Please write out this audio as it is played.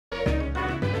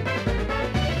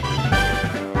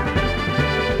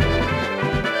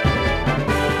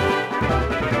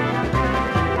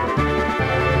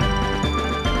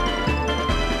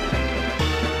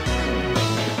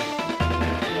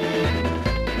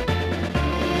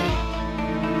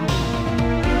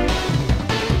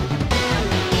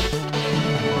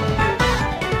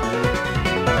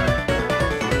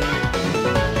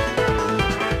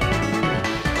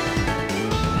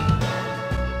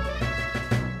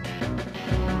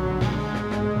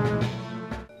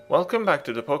Welcome back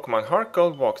to the Pokémon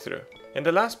HeartGold walkthrough. In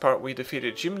the last part we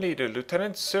defeated Gym Leader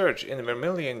Lieutenant Surge in the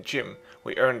Vermilion Gym.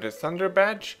 We earned the Thunder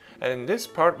Badge, and in this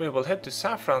part we will head to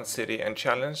Saffron City and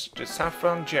challenge the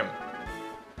Saffron Gym.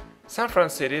 Saffron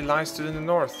City lies to the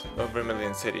north of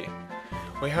Vermilion City.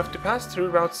 We have to pass through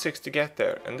Route 6 to get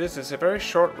there, and this is a very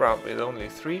short route with only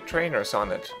 3 trainers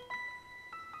on it.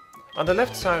 On the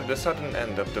left side of the southern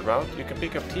end of the route you can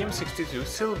pick up TM62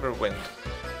 Silverwind.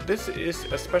 This is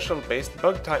a special based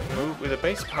bug type move with a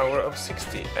base power of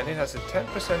 60, and it has a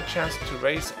 10% chance to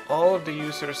raise all of the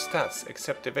user's stats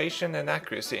except evasion and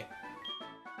accuracy.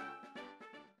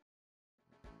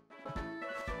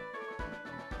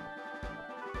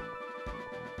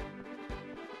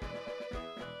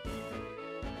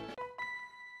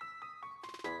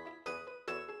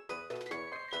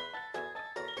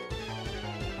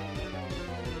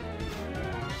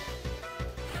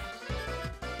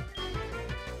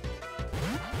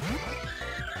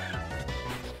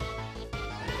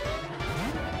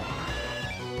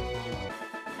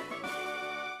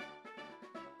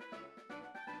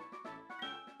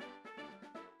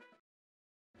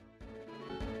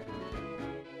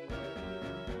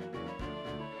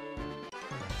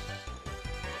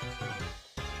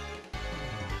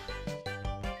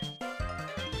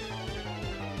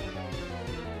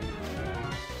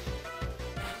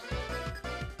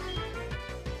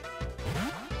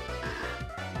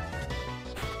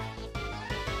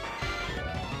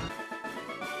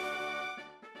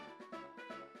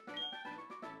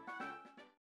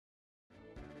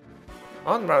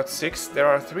 On Route 6 there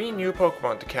are 3 new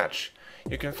Pokémon to catch.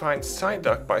 You can find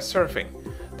Psyduck by surfing.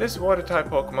 This water-type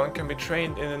Pokémon can be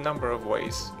trained in a number of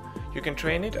ways. You can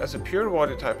train it as a pure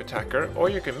water-type attacker, or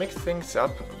you can mix things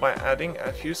up by adding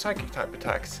a few Psychic-type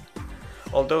attacks.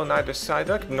 Although neither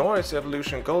Psyduck nor its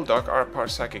evolution Golduck are part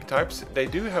Psychic types, they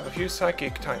do have a few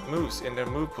Psychic-type moves in their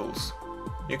move pools.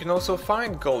 You can also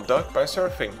find Golduck by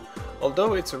surfing.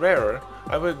 Although it's rarer,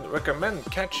 I would recommend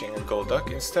catching a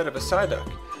Golduck instead of a Psyduck.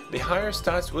 The higher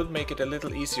stats would make it a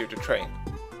little easier to train.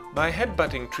 By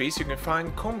headbutting trees you can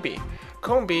find Combi.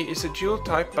 Combi is a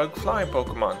dual-type bug-flying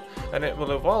Pokémon, and it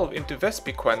will evolve into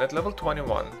Vespiquen at level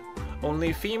 21.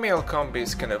 Only female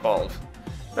Combis can evolve.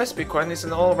 Vespiquen is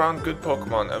an all-round good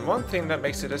Pokémon, and one thing that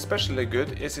makes it especially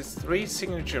good is its 3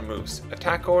 signature moves: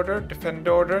 Attack Order, Defend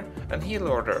Order, and Heal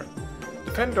Order.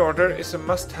 Defend Order is a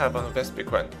must-have on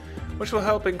Vespiquen, which will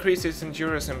help increase its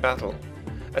endurance in battle.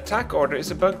 Attack Order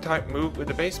is a bug-type move with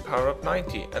a base power of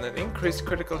 90 and an increased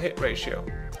critical hit ratio.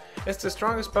 It's the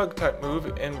strongest bug-type move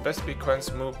in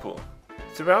Vespiquen's move pool.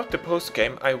 Throughout the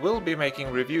post-game I will be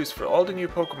making reviews for all the new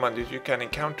Pokémon that you can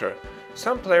encounter.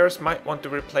 Some players might want to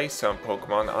replace some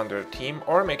Pokémon on their team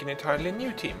or make an entirely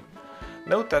new team.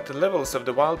 Note that the levels of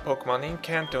the wild Pokémon in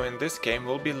Kanto in this game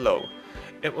will be low.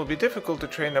 It will be difficult to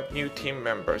train up new team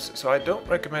members, so I don't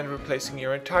recommend replacing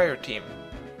your entire team.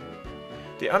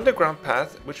 The underground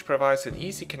path, which provides an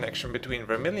easy connection between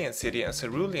Vermilion City and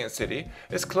Cerulean City,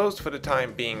 is closed for the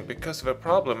time being because of a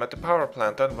problem at the power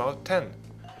plant on Route 10.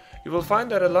 You will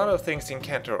find that a lot of things in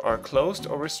Kanto are closed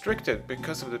or restricted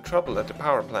because of the trouble at the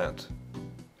power plant.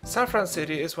 Saffron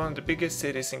City is one of the biggest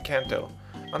cities in Kanto.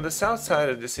 On the south side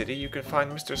of the city you can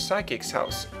find Mr. Psychic's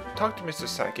house. Talk to Mr.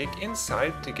 Psychic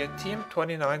inside to get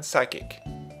TM29 Psychic.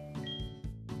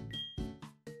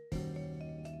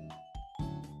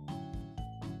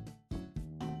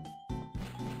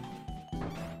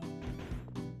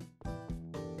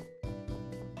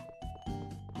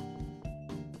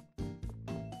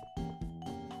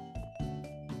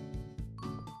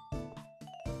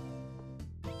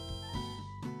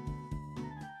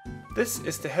 This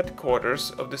is the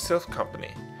headquarters of the Sylph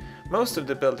Company. Most of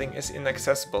the building is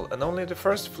inaccessible and only the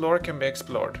first floor can be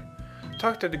explored.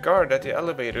 Talk to the guard at the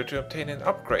elevator to obtain an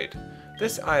upgrade.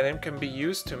 This item can be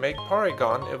used to make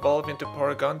Porygon evolve into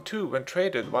Porygon 2 when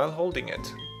traded while holding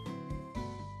it.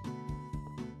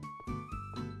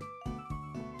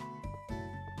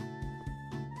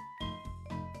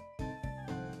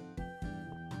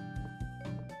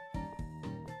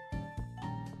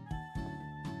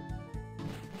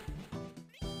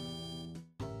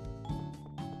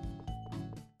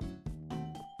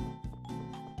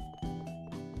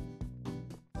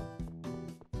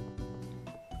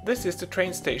 This is the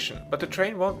train station, but the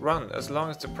train won't run as long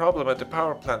as the problem at the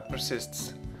power plant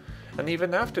persists. And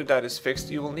even after that is fixed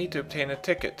you will need to obtain a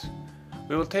ticket.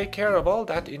 We will take care of all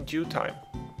that in due time.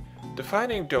 The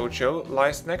fighting dojo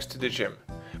lies next to the gym,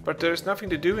 but there is nothing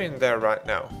to do in there right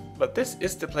now. But this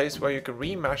is the place where you can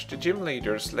rematch the gym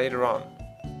leaders later on.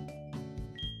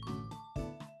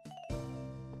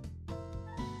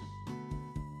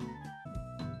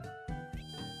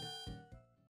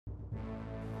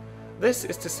 This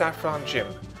is the Saffron Gym,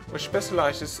 which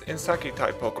specializes in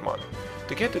Psychic-type Pokémon.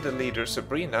 To get to the leader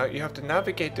Sabrina, you have to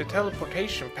navigate the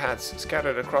teleportation paths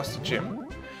scattered across the gym.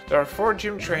 There are 4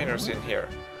 gym trainers in here.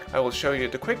 I will show you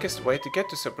the quickest way to get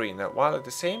to Sabrina, while at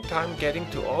the same time getting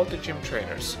to all the gym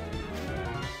trainers.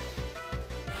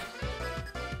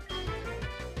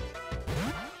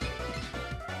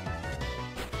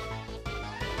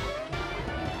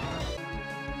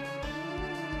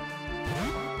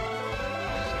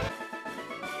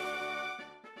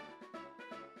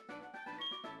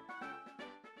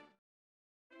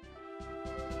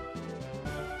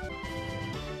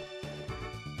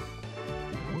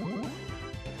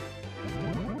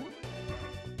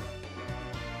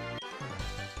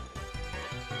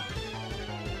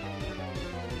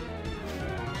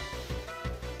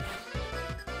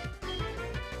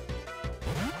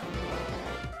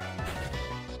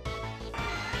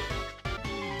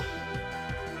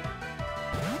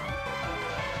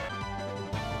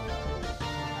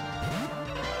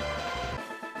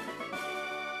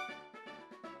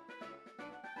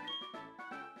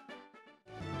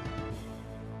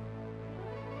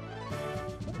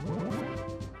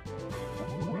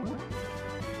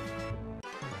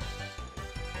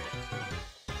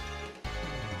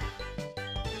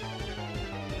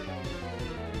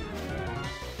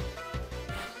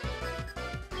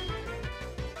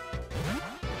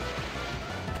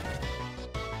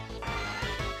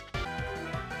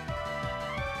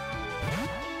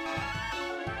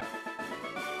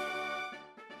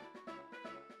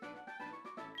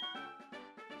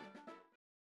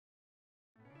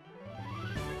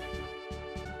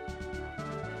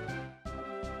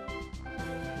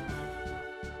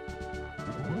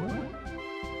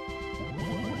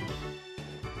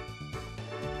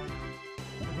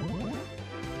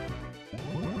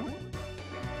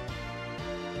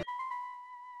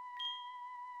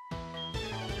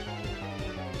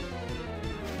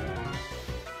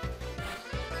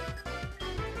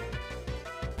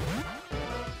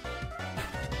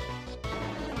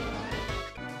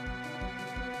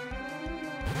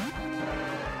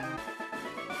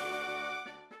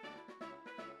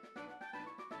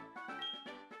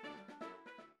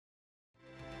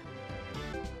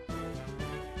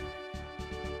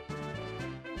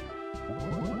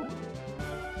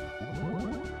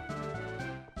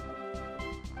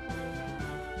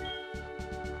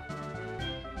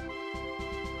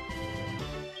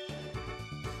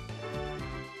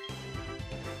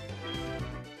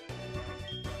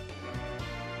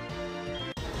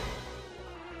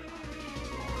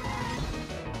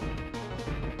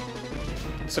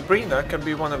 Sabrina can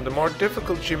be one of the more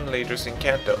difficult gym leaders in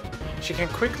Kanto. She can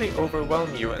quickly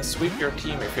overwhelm you and sweep your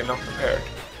team if you're not prepared.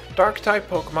 Dark-type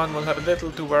Pokémon will have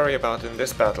little to worry about in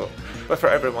this battle, but for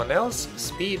everyone else,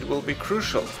 speed will be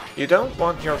crucial. You don't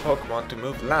want your Pokémon to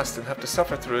move last and have to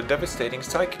suffer through a devastating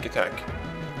psychic attack.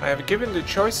 I have given the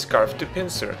Choice Scarf to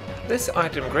Pinsir. This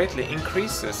item greatly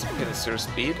increases Pinsir's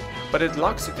speed, but it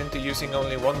locks it into using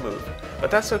only one move. But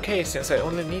that's okay since I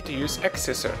only need to use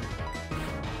X-Scissor.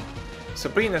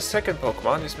 Sabrina's second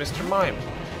Pokémon is Mr. Mime.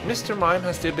 Mr. Mime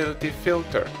has the ability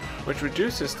Filter, which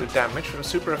reduces the damage from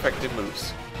super effective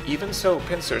moves. Even so,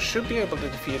 Pinsir should be able to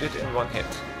defeat it in one hit.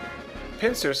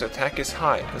 Pinsir's attack is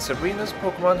high, and Sabrina's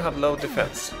Pokémon have low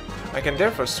defense. I can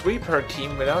therefore sweep her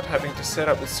team without having to set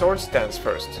up its sword stance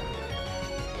first.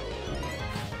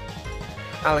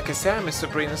 Alakazam is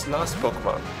Sabrina's last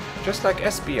Pokémon. Just like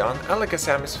Espeon,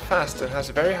 Alakazam is fast and has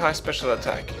a very high special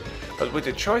attack. But with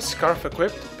the Choice Scarf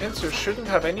equipped, Pinsir shouldn't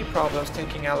have any problems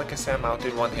taking Alakazam out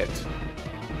in one hit.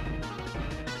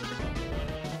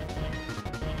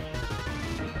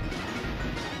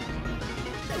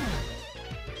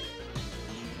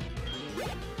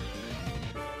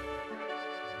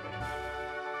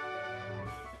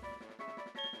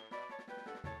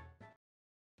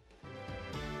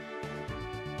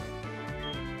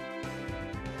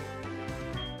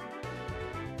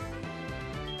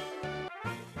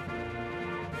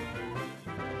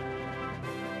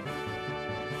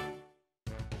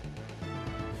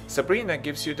 Sabrina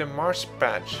gives you the Mars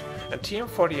badge and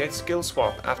TM48 skill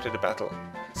swap after the battle.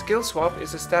 Skill swap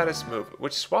is a status move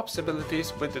which swaps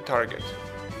abilities with the target.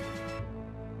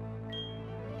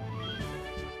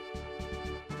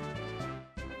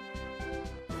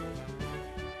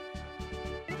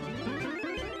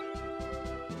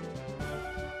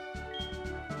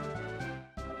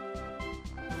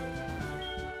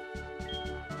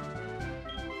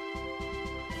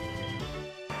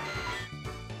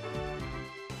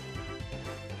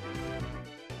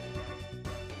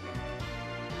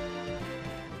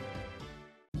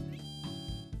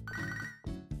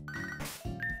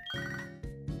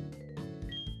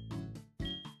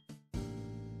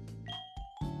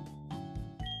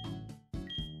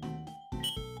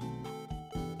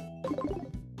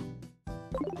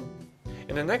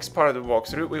 In the next part of the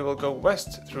walkthrough we will go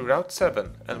west through Route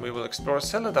 7 and we will explore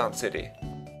Celadon City.